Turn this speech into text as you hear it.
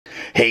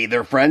Hey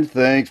there friends,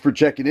 thanks for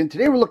checking in.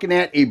 Today we're looking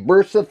at a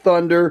Bersa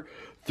Thunder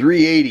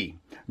 380.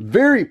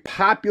 Very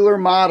popular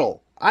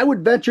model. I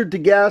would venture to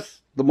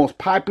guess the most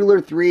popular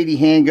 380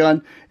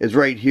 handgun is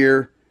right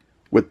here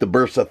with the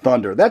Bersa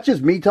Thunder. That's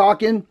just me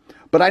talking,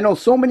 but I know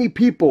so many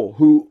people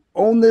who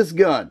own this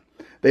gun.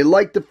 They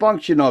like the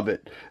function of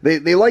it.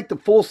 They like the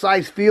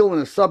full-size feel in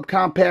a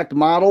subcompact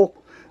model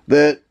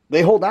that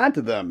they hold on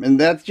to them. And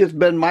that's just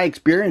been my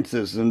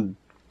experiences, and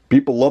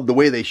people love the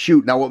way they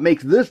shoot. Now what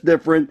makes this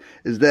different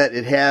is that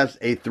it has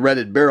a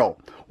threaded barrel.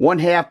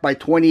 1/2 by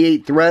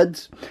 28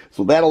 threads.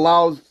 So that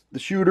allows the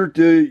shooter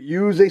to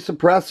use a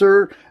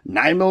suppressor.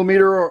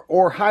 9mm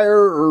or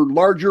higher or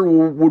larger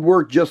would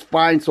work just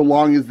fine, so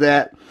long as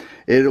that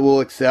it will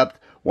accept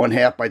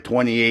 1/2 by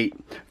 28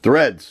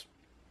 threads.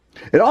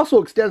 It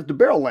also extends the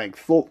barrel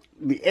length. So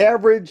the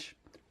average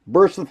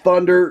Bersa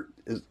Thunder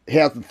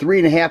has a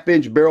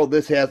 3.5-inch barrel.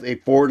 This has a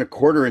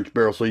 4.25-inch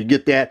barrel. So you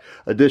get that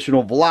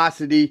additional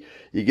velocity,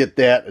 you get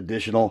that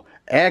additional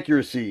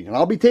accuracy. And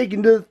I'll be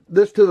taking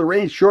this to the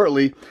range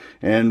shortly,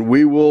 and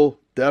we will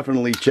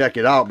definitely check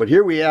it out. But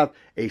here we have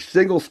a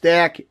single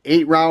stack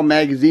 8-round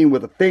magazine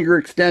with a finger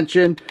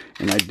extension,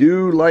 and I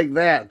do like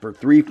that for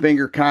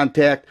 3-finger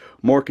contact,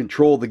 more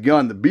control of the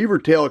gun. The beaver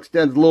tail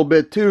extends a little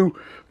bit too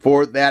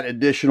for that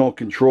additional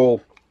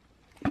control.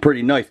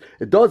 Pretty nice.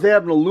 It does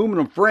have an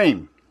aluminum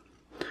frame.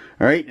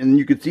 All right, and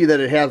you can see that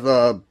it has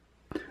a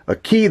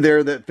key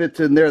there that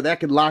fits in there. That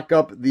can lock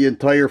up the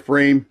entire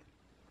frame,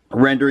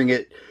 rendering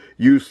it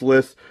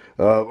useless.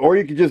 Or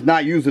you could just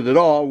not use it at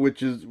all,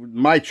 which is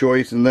my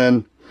choice, and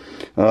then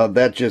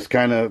that just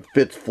kind of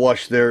fits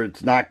flush there.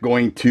 It's not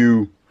going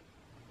to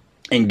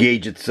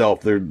engage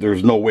itself.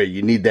 There's no way.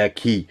 You need that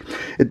key.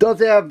 It does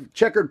have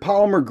checkered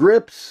polymer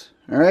grips,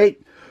 all right,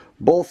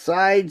 both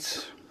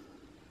sides.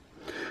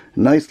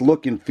 Nice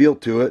look and feel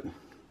to it.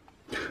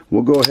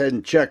 We'll go ahead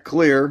and check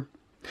clear.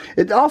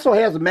 It also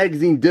has a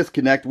magazine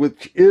disconnect,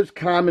 which is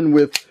common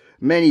with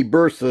many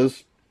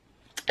Bersas.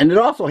 And it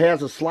also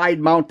has a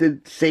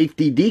slide-mounted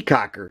safety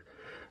decocker.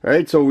 All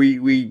right, so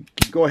we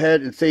go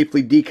ahead and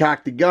safely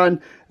decock the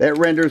gun. That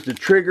renders the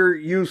trigger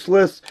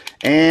useless,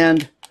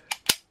 and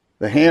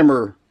the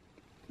hammer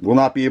will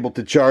not be able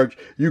to charge.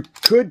 You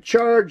could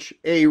charge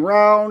a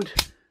round,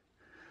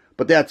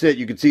 but that's it.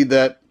 You can see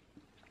that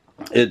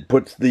it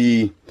puts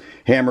the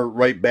hammer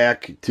right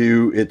back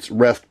to its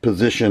rest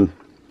position.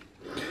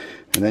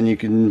 And then you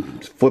can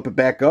flip it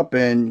back up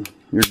and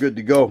you're good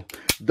to go.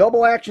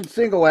 Double action,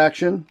 single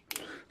action.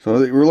 So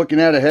we're looking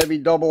at a heavy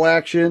double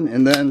action,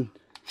 and then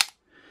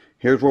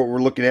here's what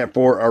we're looking at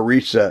for our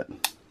reset.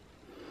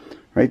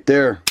 Right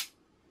there.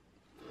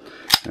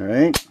 All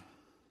right.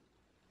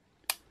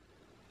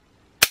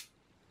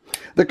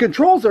 The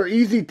controls are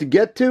easy to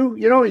get to.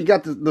 You know, you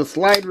got the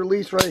slide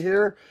release right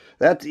here.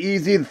 That's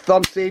easy. The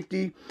thumb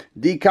safety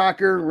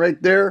decocker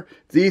right there.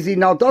 It's easy.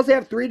 Now it does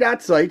have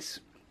 3-dot sights,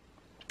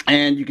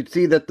 and you can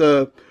see that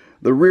the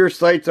rear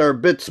sights are a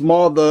bit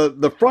small.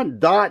 The front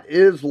dot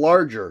is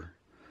larger.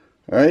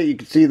 All right, you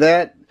can see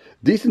that.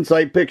 Decent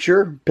sight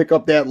picture. Pick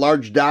up that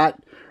large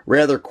dot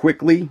rather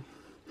quickly.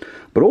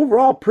 But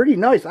overall, pretty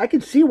nice. I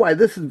can see why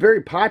this is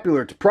very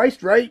popular. It's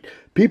priced right.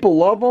 People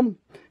love them.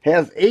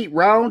 Has 8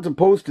 rounds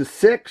opposed to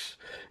 6.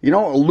 You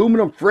know,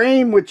 aluminum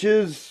frame, which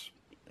is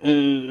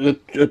an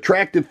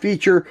attractive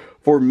feature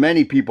for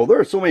many people. There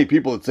are so many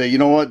people that say, you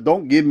know what,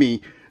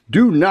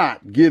 do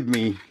not give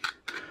me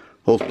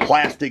those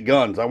plastic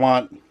guns. I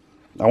want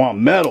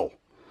metal.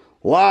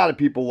 A lot of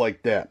people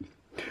like that.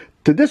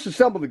 To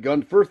disassemble the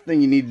gun, the first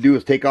thing you need to do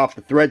is take off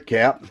the thread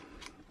cap.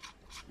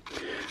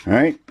 All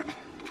right,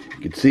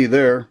 you can see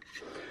there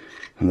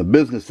on the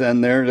business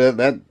end there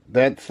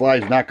that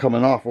slide's not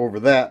coming off over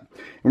that.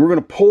 And we're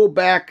going to pull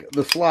back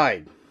the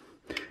slide.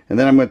 And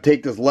then I'm going to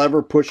take this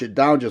lever, push it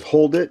down, just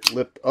hold it,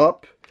 lift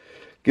up,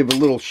 give it a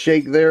little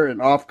shake there,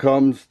 and off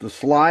comes the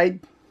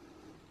slide.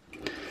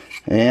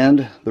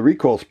 And the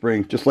recoil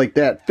spring, just like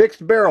that.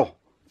 Fixed barrel,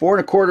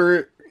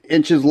 4.25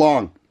 inches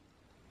long.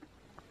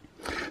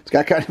 It's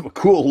got kind of a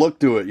cool look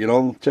to it, you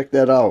know. Check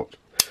that out.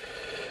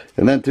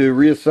 And then to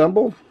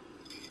reassemble,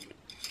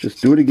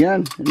 just do it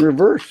again in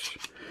reverse.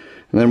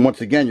 And then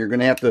once again, you're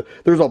going to have to,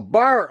 there's a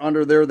bar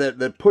under there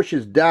that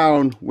pushes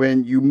down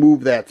when you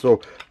move that.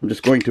 So I'm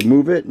just going to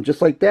move it, and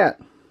just like that.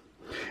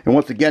 And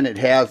once again, it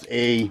has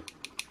a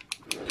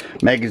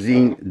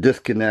magazine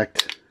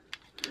disconnect.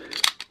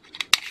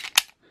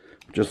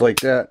 Just like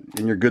that,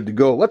 and you're good to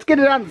go. Let's get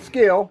it on the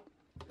scale.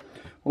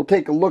 We'll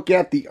take a look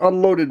at the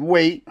unloaded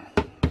weight.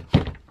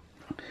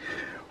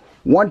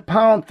 1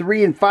 pound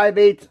 3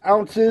 5/8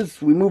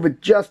 ounces. We move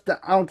it just to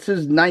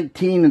ounces,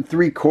 19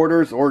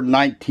 3/4 or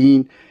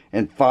 19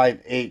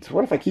 5/8.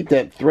 What if I keep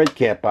that thread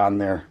cap on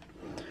there?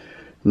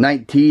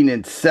 19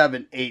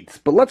 7/8.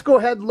 But let's go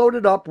ahead and load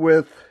it up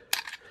with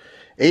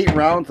 8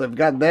 rounds. I've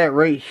got that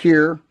right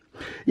here.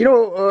 You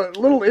know, a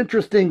little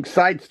interesting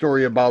side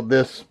story about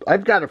this.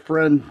 I've got a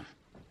friend,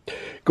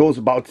 goes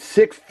about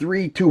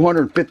 6'3",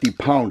 250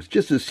 pounds.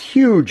 Just this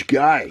huge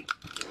guy.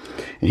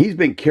 And he's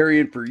been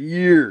carrying for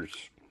years.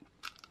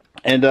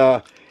 And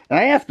I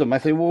asked him, I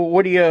said, well,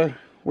 what do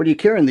what are you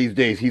carrying these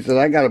days? He said,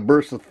 I got a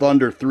Bersa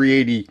Thunder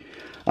 380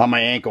 on my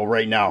ankle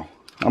right now.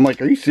 I'm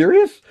like, are you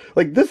serious?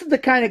 Like, this is the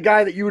kind of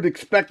guy that you would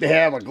expect to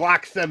have a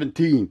Glock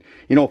 17,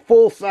 you know,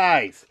 full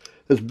size,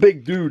 this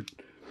big dude.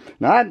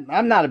 Now,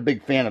 I'm not a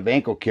big fan of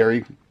ankle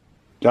carry.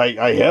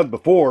 I have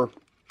before,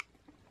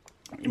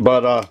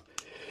 but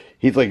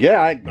he's like,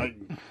 yeah,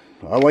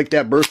 I like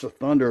that Bersa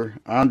Thunder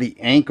on the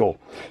ankle.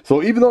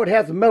 So even though it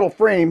has a metal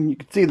frame, you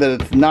can see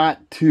that it's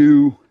not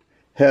too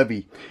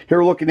heavy. Here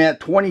we're looking at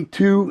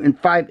 22 and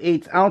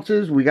 5/8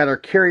 ounces. We got our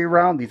carry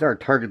round. These are our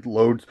target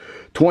loads.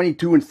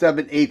 22 and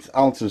 7/8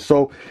 ounces.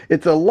 So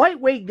it's a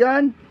lightweight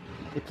gun.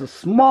 It's a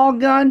small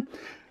gun,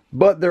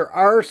 but there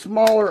are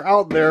smaller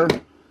out there.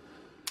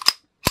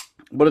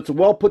 But it's a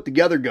well put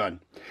together gun.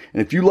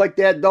 And if you like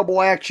that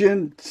double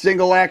action,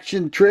 single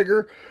action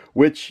trigger,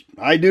 which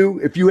I do,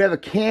 if you have a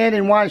can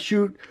and want to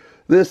shoot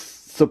this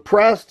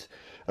suppressed,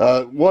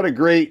 what a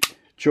great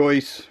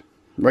choice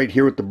right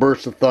here with the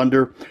Bersa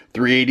Thunder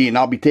 380. And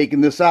I'll be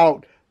taking this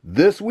out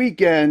this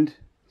weekend,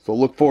 so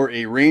look for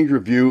a range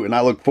review, and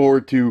I look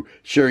forward to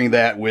sharing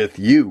that with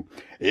you.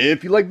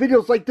 If you like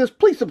videos like this,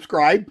 please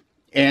subscribe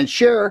and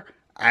share.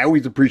 I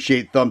always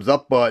appreciate thumbs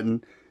up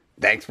button.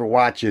 Thanks for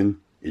watching,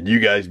 and you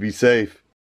guys be safe.